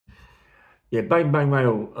Yeah, Bang Bang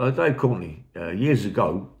Rail, Dave Courtney, years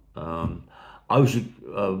ago, I was,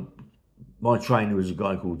 my trainer was a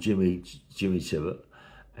guy called Jimmy Tibbet,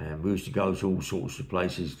 and we used to go to all sorts of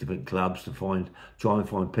places, different clubs to try and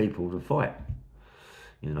find people to fight,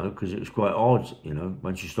 because it was quite hard,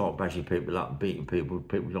 once you start bashing people up and beating people,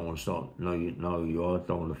 people don't want to know who you are,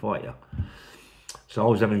 don't want to fight you. So I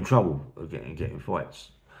was having trouble getting fights.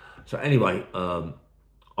 So anyway, I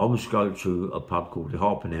was going to a pub called the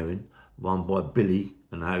Harp and Herring, run by Billy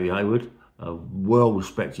and Harry Hayward,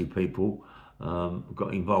 well-respected people.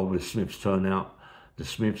 Got involved with the Smiths turnout. The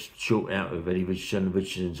Smiths short out with Eddie Richardson, the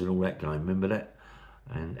Richardsons, and all that game. Remember that?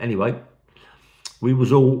 And anyway, we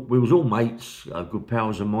was all mates, good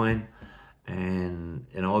pals of mine. And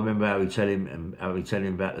I remember Harry telling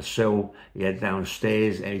him about the cell he had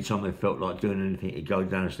downstairs. Anytime he felt like doing anything, he'd go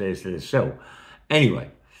downstairs to the cell.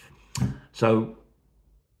 Anyway, so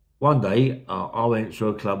one day I went to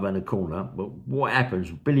a club around the corner. But what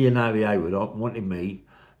happens? Billy and Harry Hayward wanted me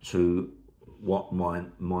to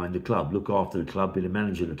mind the club, look after the club, be the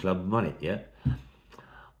manager of the club, and run it. Yeah,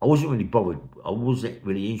 I wasn't really bothered. I wasn't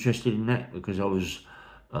really interested in that because I was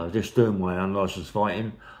just doing my unlicensed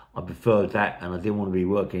fighting. I preferred that, and I didn't want to be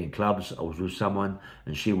working in clubs. I was with someone,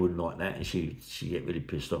 and she wouldn't like that, and she get really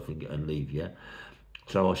pissed off and leave. Yeah,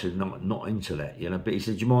 so I said not into that. But he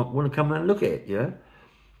said, you might want to come around and look at it. Yeah.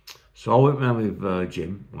 So I went round with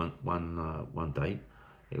Jim one day.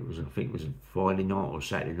 I think it was a Friday night or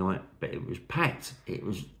Saturday night, but it was packed. It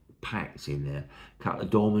was packed in there. Couple of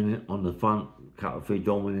doormen on the front, couple of 3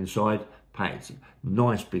 doormen inside, packed.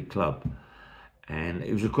 Nice big club. And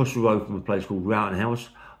it was across the road from a place called Roughton House.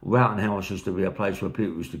 Roughton House used to be a place where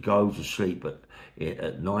people used to go to sleep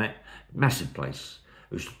at night. Massive place.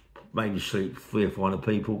 It was maybe sleep 3 or 400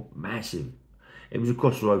 people. Massive. It was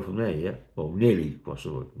across the road from there, yeah? Well, nearly across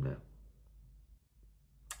the road from there.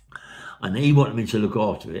 And he wanted me to look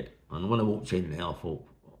after it. And when I walked in there, I thought,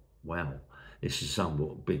 wow, this is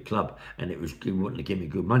somewhat a big club. And he wanted to give me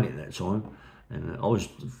good money at that time. And I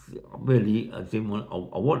didn't want,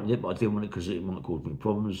 I wanted it, but I didn't want it because it might cause me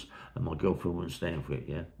problems. And my girlfriend wouldn't stand for it,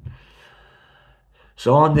 yeah.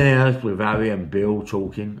 So I'm there with Harry and Bill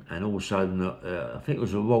talking. And all of a sudden, I think it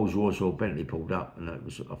was a Rolls Royce or Bentley pulled up. And I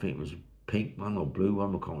think it was a pink one or blue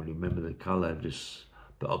one. I can't really remember the colour of this.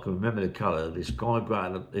 But I can remember the colour. This guy got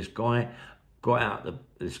out of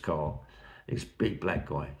this car. This big black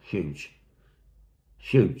guy, huge.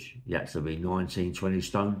 He had to be 19, 20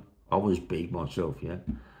 stone. I was big myself, yeah,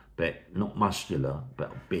 but not muscular,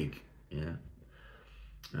 but big, yeah.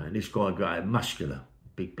 And this guy got out muscular,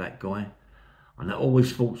 big black guy. And I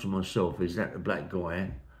always thought to myself, is that the black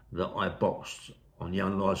guy that I boxed on the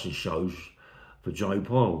unlicensed shows for Joe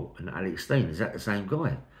Pyle and Alex Steen? Is that the same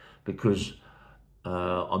guy? Because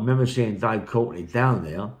I remember seeing Dave Courtney down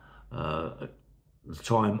there at the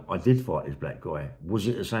time I did fight this black guy. Was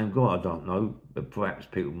it the same guy? I don't know, but perhaps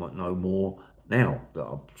people might know more now that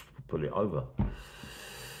I've put it over.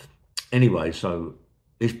 Anyway, so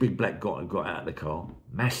this big black guy got out of the car,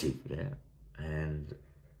 massive, yeah, and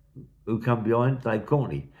who come behind? Dave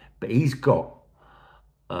Courtney. But he's got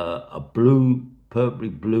a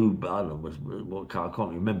purpley blue, I don't know what colour, I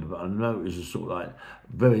can't remember, but I know it was a sort of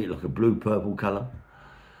like a blue-purple colour.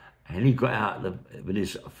 And he got out with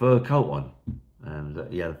his fur coat on,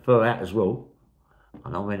 and he had a fur hat as well.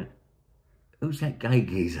 And I went, who's that gay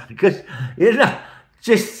geezer? Because,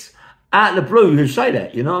 just out of the blue, you say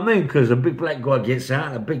that, you know what I mean? Because a big black guy gets out,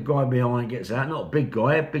 and a big guy behind gets out, not a big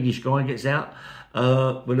guy, a biggish guy gets out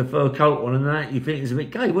with a fur coat on and that. You think it's a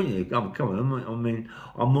bit gay, wouldn't you? Come on, I mean,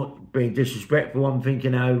 I'm not being disrespectful, I'm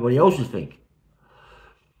thinking how everybody else would think.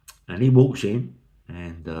 And he walks in,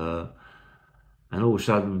 and all of a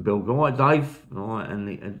sudden Bill goes, all right, Dave, all right, and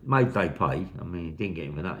he made Dave pay. I mean, he didn't get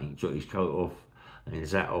him for nothing. He took his coat off and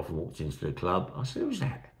his hat off and walked into the club. I said, who's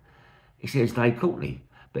that? He says, Dave Courtney.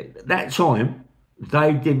 But at that time,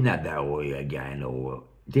 Dave didn't have that again, or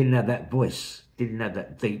didn't have that voice, didn't have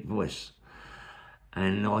that deep voice.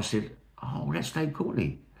 And I said, oh, that's Dave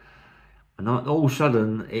Courtney. And all of a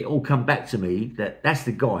sudden, it all come back to me that that's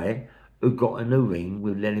the guy who got in the ring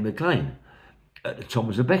with Lenny McLean at the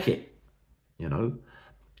Thomas of Beckett, you know.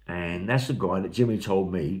 And that's the guy that Jimmy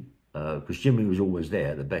told me, because Jimmy was always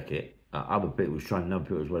there at the Beckett. Other people was training other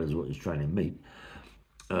people as well as what he was training me.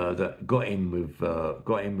 That got in with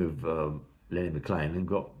Lenny McLean and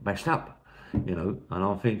got bashed up, you know. And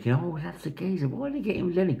I'm thinking, oh, that's the geezer. Why did they get him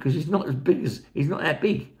with Lenny? Because he's not that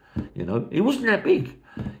big, you know. He wasn't that big,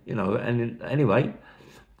 you know. And anyway,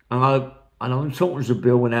 and I'm talking to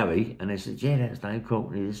Bill and Harry, and they said, yeah, that's Dave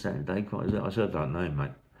Courtney, this, that, Dave Courtney. I said, I don't know him,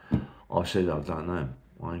 mate. I said, I don't know him.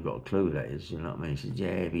 I ain't got a clue who that is, you know what I mean? He said,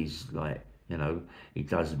 yeah, he's like, You know, he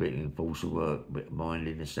does a bit of enforcer work, a bit of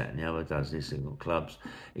minding, this, that and the other, does this in clubs.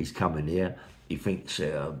 He's coming here. He thinks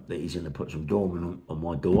that he's going to put some doorman on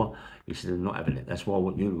my door. He said, I'm not having it. That's why I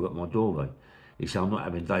want you to at my doorway. He said, I'm not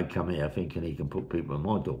having Dave come here thinking he can put people on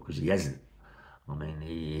my door, because he hasn't. I mean,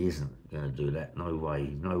 he isn't going to do that. No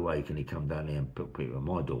way. No way can he come down here and put people on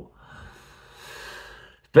my door.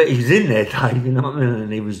 But he's in there, Dave, you know what I mean?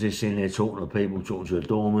 And he was just in there talking to people, talking to a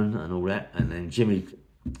doorman and all that. And then Jimmy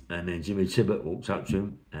Tibbet walked up to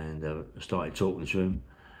him and started talking to him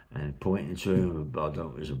and pointing to him. I don't know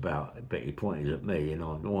what it was about, but he pointed at me, and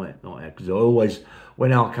I'm not that, because I always,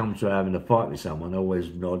 when I come to having a fight with someone, I always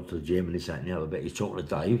nod to Jim and this, that and the other. But he's talking to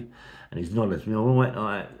Dave, and he's nodding to me, all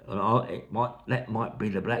right, that might be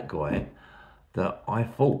the black guy that I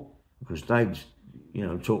fought, because Dave's, you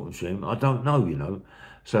know, talking to him. I don't know, you know.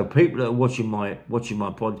 So people that are watching my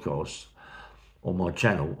podcast on my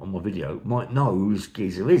channel, on my video, might know who this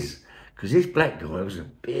geezer is, because this black guy was a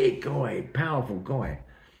big guy, powerful guy.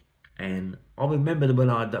 And I remember when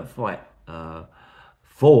I had that fight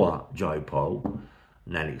for Joe Pole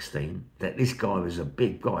and Alex Steen, that this guy was a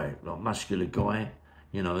big guy, like muscular guy,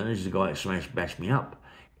 you know, and this is the guy that bashed me up.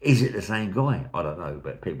 Is it the same guy? I don't know,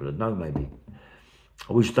 but people that know maybe.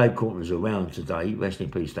 I wish Dave Courtney was around today, rest in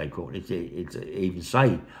peace Dave Courtney, to even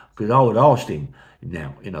say, because I would ask him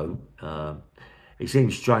now, you know. It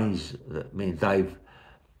seems strange that me and Dave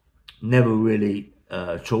never really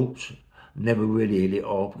talked, never really hit it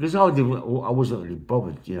off, because I wasn't really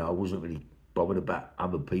bothered, you know. I wasn't really bothered about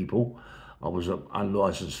other people. I was an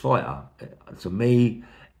unlicensed fighter. To me,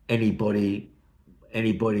 anybody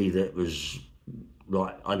that was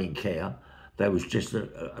like, I didn't care. They was just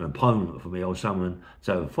an opponent for me, or someone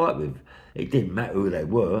to have a fight with. It didn't matter who they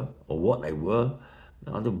were or what they were.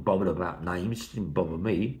 I didn't bother about names. It didn't bother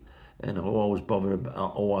me. And all I bothered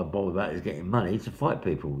about is getting money to fight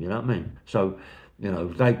people. You know what I mean? So, you know,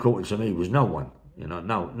 Dave Courtney to me was no one. You know,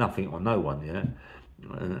 nothing or no one. You know,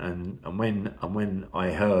 and when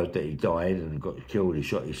I heard that he died and got killed, he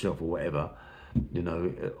shot himself or whatever. You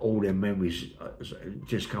know, all their memories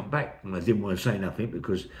just come back, and I didn't want to say nothing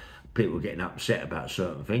because people were getting upset about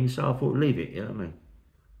certain things, so I thought, leave it, you know what I mean?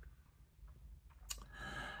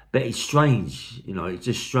 But it's strange, you know, it's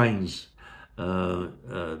just strange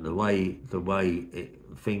the way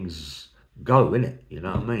things go, isn't it? You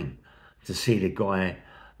know what I mean? To see the guy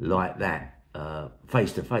like that,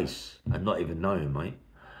 face to face, and not even know him, mate,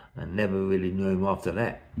 and never really knew him after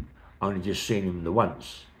that. Only just seen him the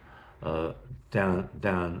once,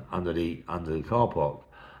 down under the car park.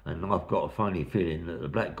 And I've got a funny feeling that the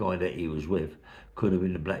black guy that he was with could have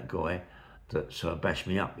been the black guy that bashed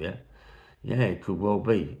me up, yeah? Yeah, it could well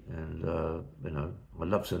be. And, you know, I'd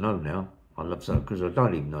love to know now. I'd love to know, because I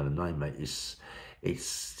don't even know the name, mate.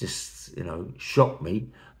 It's just, you know, shocked me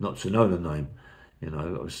not to know the name. You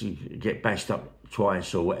know, obviously you get bashed up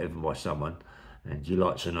twice or whatever by someone, and you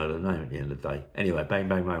like to know the name at the end of the day. Anyway, bang,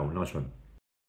 bang, bang, nice one.